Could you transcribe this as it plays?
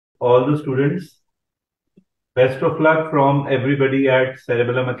all the students. Best of luck from everybody at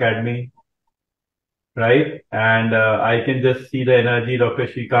Cerebellum Academy, right? And I can just see the energy Dr.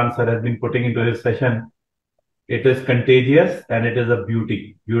 Shrikant sir has been putting into his session. It is contagious and it is a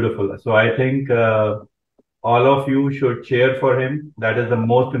beautiful. So I think all of you should cheer for him. That is the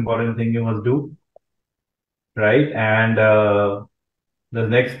most important thing you must do, right? And the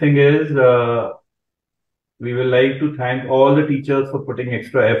next thing is we will like to thank all the teachers for putting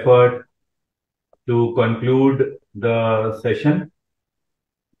extra effort to conclude the session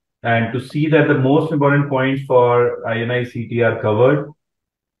and to see that the most important points for INICT are covered.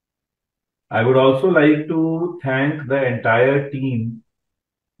 I would also like to thank the entire team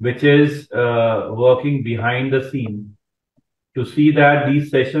which is working behind the scene to see that these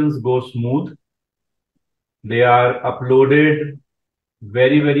sessions go smooth. They are uploaded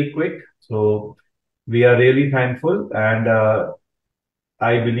very quick. So we are really thankful, and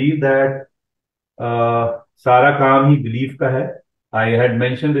I believe that सारा काम ही belief का है. I had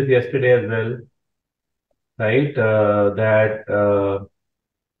mentioned this yesterday as well, right? That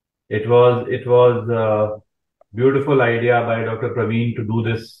it was a beautiful idea by Dr. Praveen to do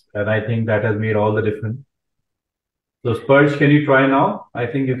this, and I think that has made all the difference. So Spurge, can you try now? I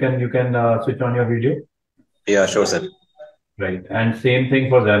think you can switch on your video. Yeah, sure, sir. Right, and same thing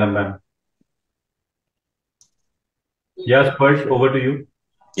for Zainab ma'am. Yeah, Spurge, over to you.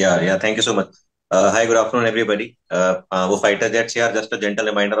 Yeah. Thank you so much. Hi, good afternoon, everybody. वो fighter jets here, just a gentle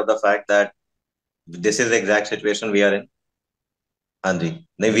reminder of the fact that this is the exact situation we are in. Anji,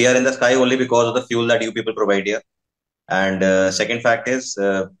 we are in the sky only because of the fuel that you people provide here. And second fact is,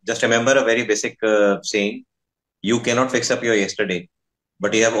 just remember a very basic saying: you cannot fix up your yesterday,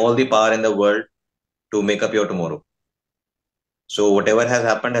 but you have all the power in the world to make up your tomorrow. So whatever has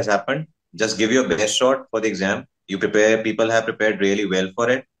happened. Just give your best shot for the exam. You prepare. People have prepared really well for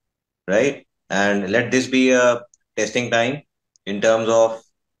it, right? And let this be a testing time in terms of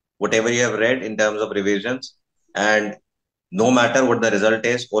whatever you have read in terms of revisions. And no matter what the result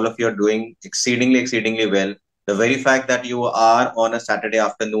is, all of you are doing exceedingly well. The very fact that you are on a Saturday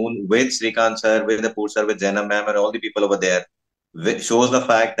afternoon with Srikant sir, with the Poor sir, with Zainab ma'am, and all the people over there, shows the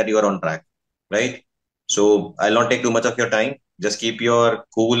fact that you are on track, right? So I'll not take too much of your time. Just keep your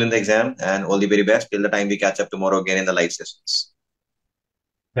cool in the exam, and all the very best till the time we catch up tomorrow again in the live sessions.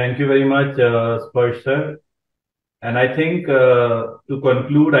 Thank you very much, Spurge sir. And I think to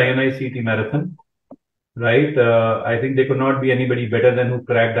conclude INICT marathon, right? I think there could not be anybody better than who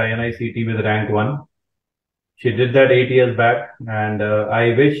cracked INICT with rank 1. She did that 8 years back, and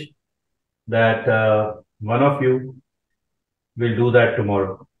I wish that one of you will do that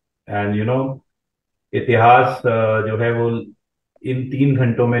tomorrow. And you know, इतिहास जो है वो इन 3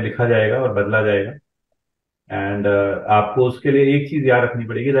 घंटों में लिखा जाएगा और बदला जाएगा. And आपको उसके लिए एक चीज याद रखनी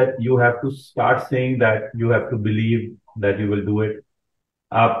पड़ेगी, that you have to start saying that you have to believe that you will do it.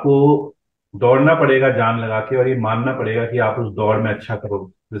 आपको दौड़ना पड़ेगा जान लगा के, और ये मानना पड़ेगा कि आप उस दौड़ में अच्छा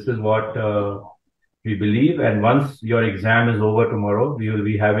करोगे. This is what we believe, and once your exam is over tomorrow, we will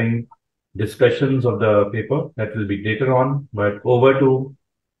be having discussions of the paper that will be later on. But over to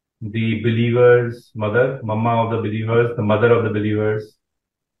the believers' mother, mama of the believers, the mother of the believers,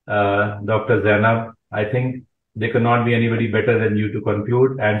 Dr. Zainab. I think there could not be anybody better than you to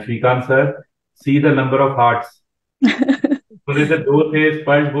conclude. And Shrikant sir, see the number of hearts. बोले थे 2 थे,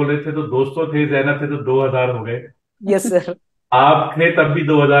 स्पर्श बोल रहे थे तो 200 थे, जैनब थे तो 2000 हो गए. Yes sir. आप थे तब भी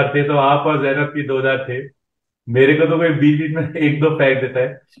 2000 थे, तो आप और जैनब भी 2000 थे. मेरे को तो कोई बीच में 1-2 फेंक देता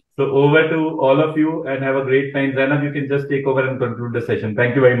है. So over to all of you and have a great time. Zainab, you can just take over and conclude the session.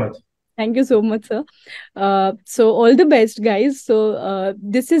 Thank you very much. Thank you so much, sir. So all the best, guys. So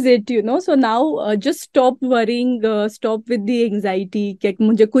this is it, you know. So now just stop worrying, stop with the anxiety. कि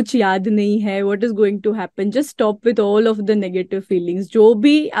मुझे कुछ याद नहीं है. What is going to happen? Just stop with all of the negative feelings. जो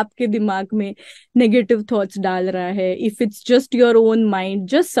भी आपके दिमाग में negative thoughts डाल रहा है. If it's just your own mind,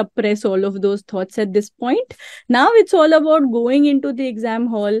 just suppress all of those thoughts at this point. Now it's all about going into the exam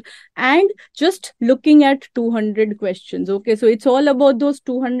hall and just looking at 200 questions. Okay, so it's all about those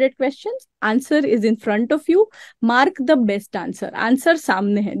 200 questions. Answer is in front of you. Mark the best answer. Answer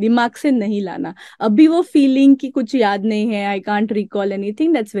सामने है, दिमाग से नहीं लाना. अभी वो feeling कि कुछ याद नहीं है, I can't recall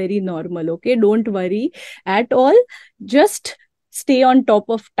anything, that's very normal. Okay, don't worry at all. Just stay on top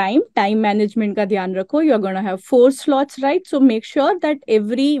of time management का ध्यान रखो. You're gonna have 4 slots, right? So make sure that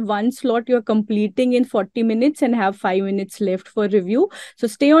every one slot you're completing in 40 minutes and have 5 minutes left for review. So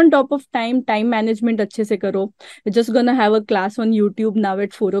stay on top of time management अच्छे से करो. We're just gonna have a class on YouTube now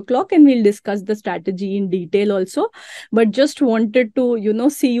at 4 o'clock and we'll discuss the strategy in detail also. But just wanted to,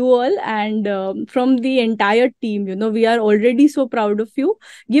 see you all, and from the entire team, we are already so proud of you.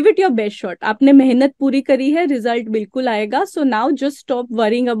 Give it your best shot. आपने मेहनत पूरी करी है, result बिल्कुल आएगा. So now just stop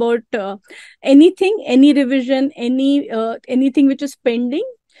worrying about anything, any revision, anything which is pending.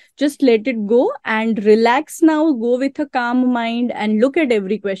 Just let it go and relax now. Go with a calm mind and look at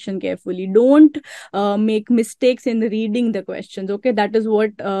every question carefully. Don't make mistakes in reading the questions. Okay, that is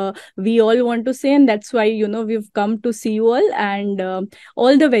what we all want to say, and that's why we've come to see you all, and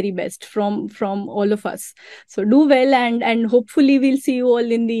all the very best from all of us. So do well, and hopefully we'll see you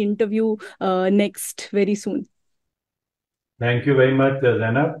all in the interview next very soon. Thank you very much,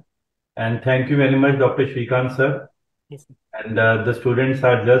 Zainab, and thank you very much, Dr. Shrikant sir. Yes, sir. And the students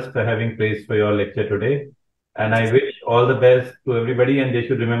are just having praise for your lecture today. And I wish all the best to everybody, and they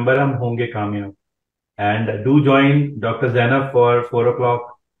should remember हम होंगे कामयाब. And do join Dr. Zainab for 4 o'clock,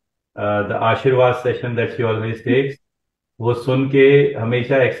 the Ashirwad session that she always takes. वो सुन के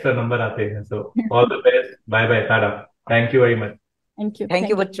हमेशा extra number आते हैं. So all the best. Bye bye. Tada. Thank you very much. Thank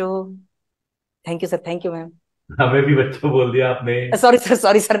you बच्चों. Thank you sir. Thank you ma'am. हमें भी बच्चों बोल दिया आपने.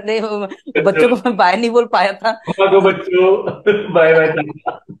 सॉरी सर नहीं, बच्चों को मैं बाय नहीं बोल पाया था. तो बच्चों bye bye.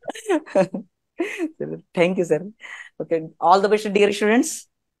 Thank you sir. Okay, all the best dear students.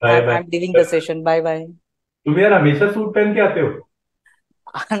 Bye bye. I'm leaving the session. Bye bye. तुम यार हमेशा सूट पहन के आते हो?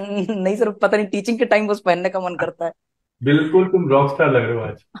 नहीं सर, पता नहीं, टीचिंग के टाइम बस पहनने का मन करता है. बिल्कुल तुम रॉक स्टार लग रहे हो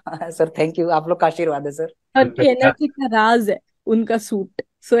आज. सर थैंक यू, आप लोग का आशीर्वाद है सर. आपकी एनर्जी का राज है उनका सूट.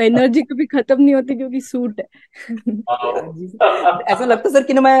 सो एनर्जी कभी खत्म नहीं होती क्योंकि सूट है. ऐसा लगता है सर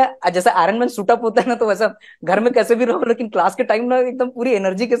कि ना मैं जैसे आयरन मैन सूट अप होता है ना, तो वैसा घर में कैसे भी रहो लेकिन क्लास के टाइम ना एकदम पूरी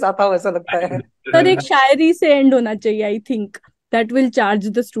एनर्जी के साथ आओ, ऐसा लगता है. सर एक शायरी से एंड होना चाहिए. I think that will charge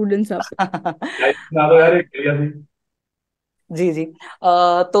the students up. जी जी.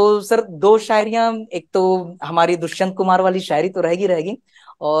 तो सर 2 शायरियां, एक तो हमारी दुष्यंत कुमार वाली शायरी तो रहेगी,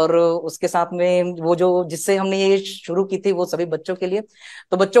 और उसके साथ में वो जो जिससे हमने ये शुरू की थी वो सभी बच्चों के लिए.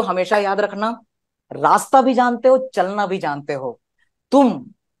 तो बच्चों हमेशा याद रखना, रास्ता भी जानते हो, चलना भी जानते हो, तुम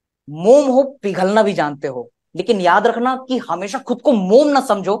मोम हो, पिघलना भी जानते हो, लेकिन याद रखना कि हमेशा खुद को मोम ना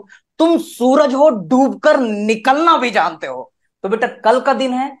समझो, तुम सूरज हो, डूबकर निकलना भी जानते हो. तो बेटा कल का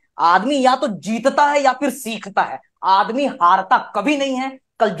दिन है, आदमी या तो जीतता है या फिर सीखता है, आदमी हारता कभी नहीं है.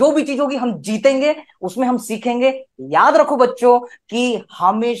 कल जो भी चीज होगी हम जीतेंगे, उसमें हम सीखेंगे. याद रखो बच्चों कि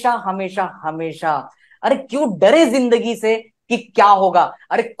हमेशा हमेशा हमेशा, अरे क्यों डरे जिंदगी से कि क्या होगा,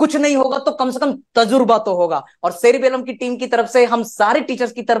 अरे कुछ नहीं होगा तो कम से कम तजुर्बा तो होगा. और सेरिबेलम की टीम की तरफ से, हम सारे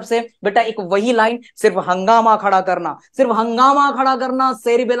टीचर्स की तरफ से बेटा एक वही लाइन, सिर्फ हंगामा खड़ा करना, सिर्फ हंगामा खड़ा करना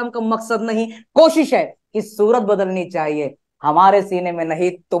सेरिबेलम का मकसद नहीं. कोशिश है कि सूरत बदलनी चाहिए, हमारे सीने में नहीं,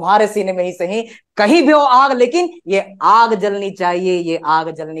 तुम्हारे सीने में ही सही. कहीं भी हो आग, लेकिन ये आग जलनी चाहिए, ये आग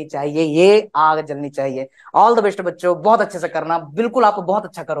जलनी चाहिए, ये आग जलनी चाहिए. ऑल द बेस्ट बच्चों, बहुत अच्छे से करना, बिल्कुल आप बहुत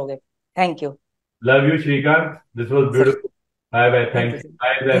अच्छा करोगे. Thank you. Love you Shrikant, this was beautiful. Bye bye. Thank you.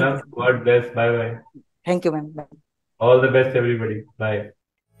 Bye Zainab, God bless. Bye bye. Thank you ma'am. All the best everybody. Bye.